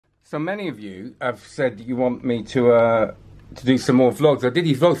So many of you have said you want me to do some more vlogs. I did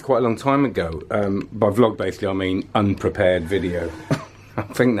these vlogs quite a long time ago. By vlog, basically, I mean unprepared video. I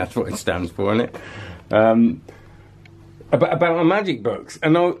think that's what it stands for, isn't it? About my magic books,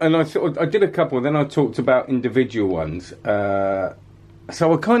 and I did a couple. Then I talked about individual ones.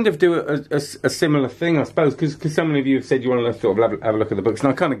 So I kind of do a similar thing, I suppose, because so many of you have said you want to sort of have a look at the books, and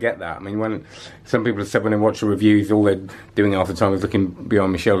I kind of get that. I mean, when some people have said when they watch the reviews, all they're doing half the time is looking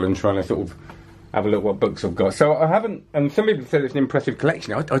behind my shoulder and trying to sort of have a look what books I've got. So I haven't, and some people said it's an impressive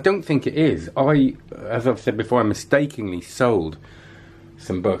collection. I don't think it is. As I've said before, I mistakenly sold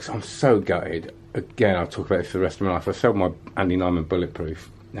some books. I'm so gutted. Again, I'll talk about this for the rest of my life. I sold my Andy Nyman Bulletproof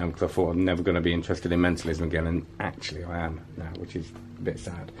now because I thought I'm never going to be interested in mentalism again, and actually I am now, which is a bit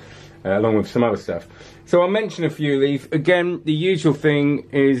sad, along with some other stuff. So I'll mention a few of these. Again, the usual thing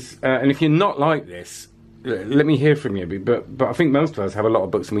is, and if you're not like this, let me hear from you, but I think most of us have a lot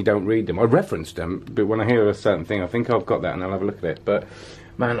of books and we don't read them. I referenced them, but when I hear a certain thing, I think I've got that and I'll have a look at it. But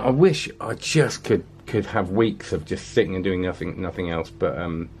man, I wish I just could have weeks of just sitting and doing nothing else, but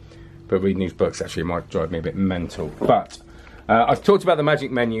reading these books actually might drive me a bit mental. But I've talked about the magic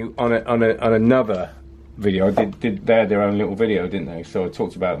menu on another video. I did their own little video, didn't they? So I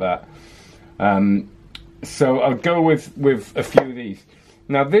talked about that. So I'll go with a few of these.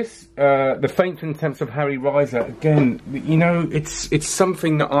 Now this, the Faints and Attempts of Harry Reiser. Again, you know, it's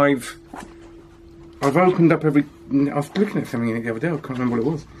something that I've opened up every. I was looking at something the other day. I can't remember what it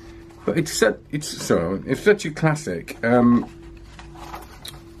was, but it's such a classic. I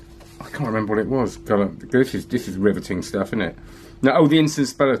can't remember what it was. God, this is riveting stuff, isn't it? No, oh, the Instant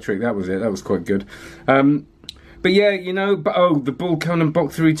Speller Trick. That was it. That was quite good. But yeah, you know. But oh, the Bull Conan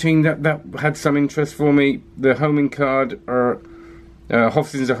box routine that had some interest for me. The homing card, or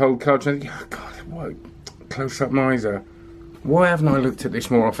Hobson's a hold card. Oh God, what close-up miser. Why haven't I looked at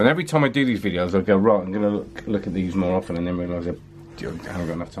this more often? Every time I do these videos, I go right. I'm going to look at these more often, and then realise I haven't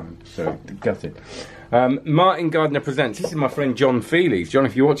got enough time. So gutted. Martin Gardner Presents. This is my friend John Feely's. John,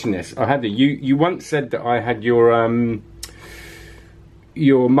 if you're watching this, I had you once said that I had your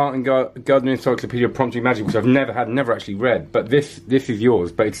Martin Gardner Encyclopedia of Prompting Magic, which I've never had, never actually read. But this is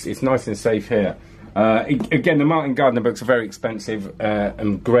yours. But it's nice and safe here. Again, the Martin Gardner books are very expensive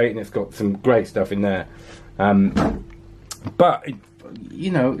and great, and it's got some great stuff in there. But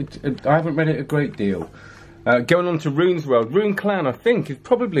you know, I haven't read it a great deal. Going on to Rune's World. Rune Clan, I think, is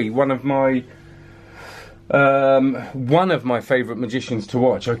probably one of my favourite magicians to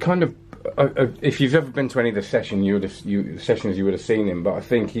watch. I kind of, if you've ever been to any of the sessions, you would have seen him. But I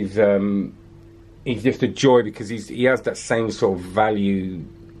think he's just a joy because he has that same sort of value,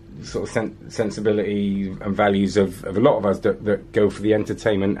 sort of sensibility and values of a lot of us that go for the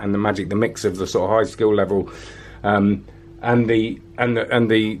entertainment and the magic, the mix of the sort of high skill level, and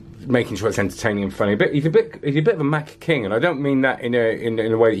the making sure it's entertaining and funny. He's a bit of a Mac King, and I don't mean that in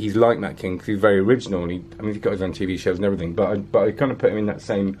a way that he's like Mac King, because he's very original, and he's got his own TV shows and everything. But I kind of put him in that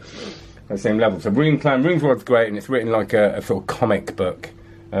same level. So Rune's World's great, and it's written like a sort of comic book.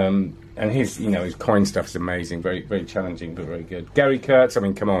 And his coin stuff is amazing, very very challenging, but very good. Gary Kurtz, I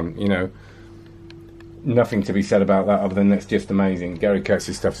mean, come on, you know. Nothing to be said about that other than that's just amazing. Gary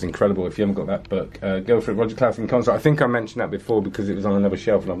Kurtz's stuff is incredible. If you haven't got that book, go for it. Roger Klaus in Concert. I think I mentioned that before because it was on another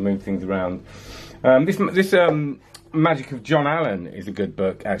shelf and I've moved things around. This Magic of John Allen is a good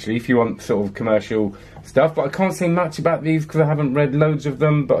book, actually, if you want sort of commercial stuff. But I can't say much about these because I haven't read loads of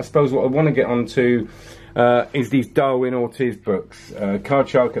them. But I suppose what I want to get onto is these Darwin Ortiz books. Card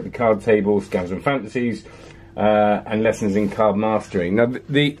Shark at the Card Table, Scams and Fantasies, and Lessons in Card Mastering. Now,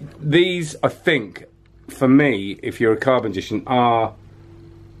 these, I think, for me, if you're a card magician, are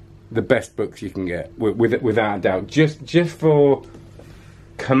the best books you can get, without a doubt. Just for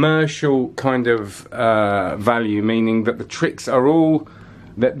commercial kind of value, meaning that the tricks are all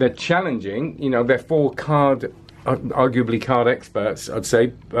that they're challenging. You know, they're for arguably card experts, I'd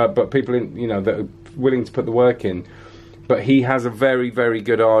say, but people that are willing to put the work in. But he has a very very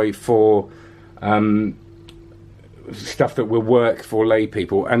good eye for stuff that will work for lay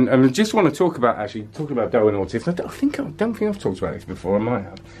people, and I just want to talking about Darwin Ortiz. I don't think I've talked about this before. I might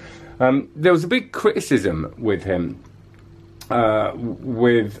have. There was a big criticism with him. Oh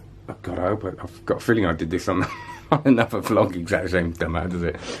God, I've got a feeling I did this on another vlog. Exactly, don't matter, does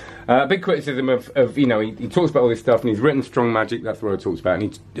it? Big criticism of he talks about all this stuff, and he's written Strong Magic. That's what he talks about,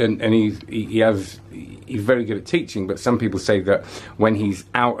 and he's very good at teaching. But some people say that when he's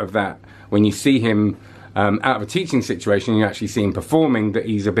out of that, when you see him out of a teaching situation, you actually see him performing, that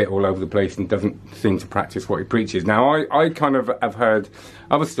he's a bit all over the place and doesn't seem to practice what he preaches. Now, I kind of have heard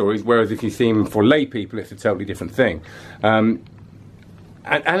other stories, whereas if you see him for lay people, it's a totally different thing.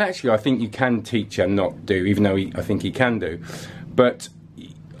 And actually, I think you can teach and not do, even though I think he can do. But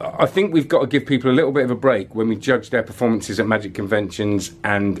I think we've got to give people a little bit of a break when we judge their performances at magic conventions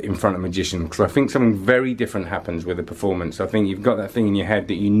and in front of magicians, because I think something very different happens with a performance. I think you've got that thing in your head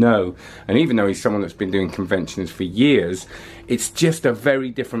that you know, and even though he's someone that's been doing conventions for years, it's just a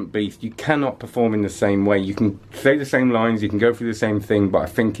very different beast. You cannot perform in the same way. You can say the same lines, you can go through the same thing, but I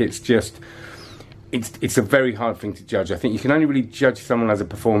think it's just... It's a very hard thing to judge. I think you can only really judge someone as a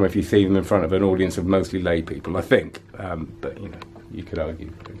performer if you see them in front of an audience of mostly lay people, I think. But, you know, you could argue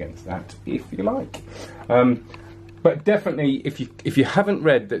against that if you like. But definitely, if you haven't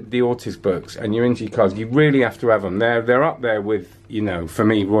read the Ortiz books and you're into your cards, you really have to have them. They're up there with, you know, for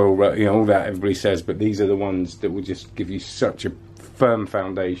me, Royal, you know, all that everybody says, but these are the ones that will just give you such a firm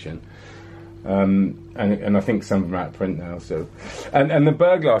foundation. And I think some of them are out of print now. So, and the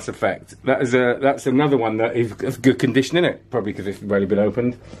Burglass Effect, that's another one that is of good condition, in it, probably because it's already been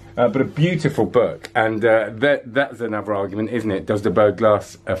opened. But a beautiful book, and that's another argument, isn't it? Does the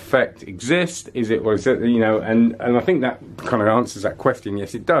Burglass Effect exist? Is it, or is it, you know? And I think that kind of answers that question.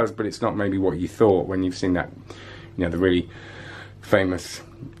 Yes, it does, but it's not maybe what you thought when you've seen that, you know, the really famous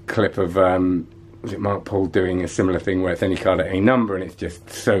clip of. Was it Mark Paul doing a similar thing where it's any card at any number and it's just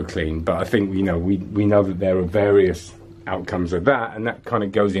so clean? But I think, you know, we know that there are various outcomes of that, and that kind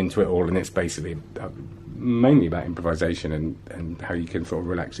of goes into it all, and it's basically mainly about improvisation and how you can sort of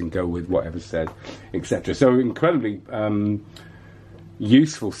relax and go with whatever's said, etc. So incredibly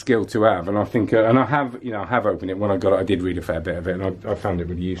useful skill to have, and I think, and I have opened it. When I got it, I did read a fair bit of it, and I found it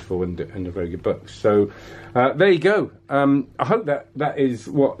really useful and a very good book. So there you go. I hope that is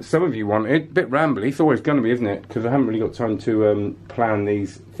what some of you wanted. A bit rambly, it's always going to be, isn't it? Because I haven't really got time to plan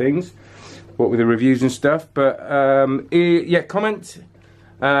these things, what with the reviews and stuff. But yeah, comment,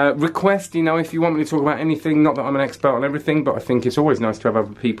 request, you know, if you want me to talk about anything. Not that I'm an expert on everything, but I think it's always nice to have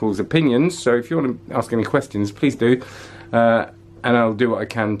other people's opinions. So if you want to ask any questions, please do. And I'll do what I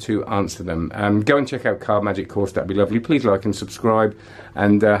can to answer them. Go and check out Card Magic Course, that'd be lovely. Please like and subscribe,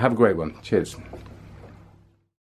 and have a great one. Cheers.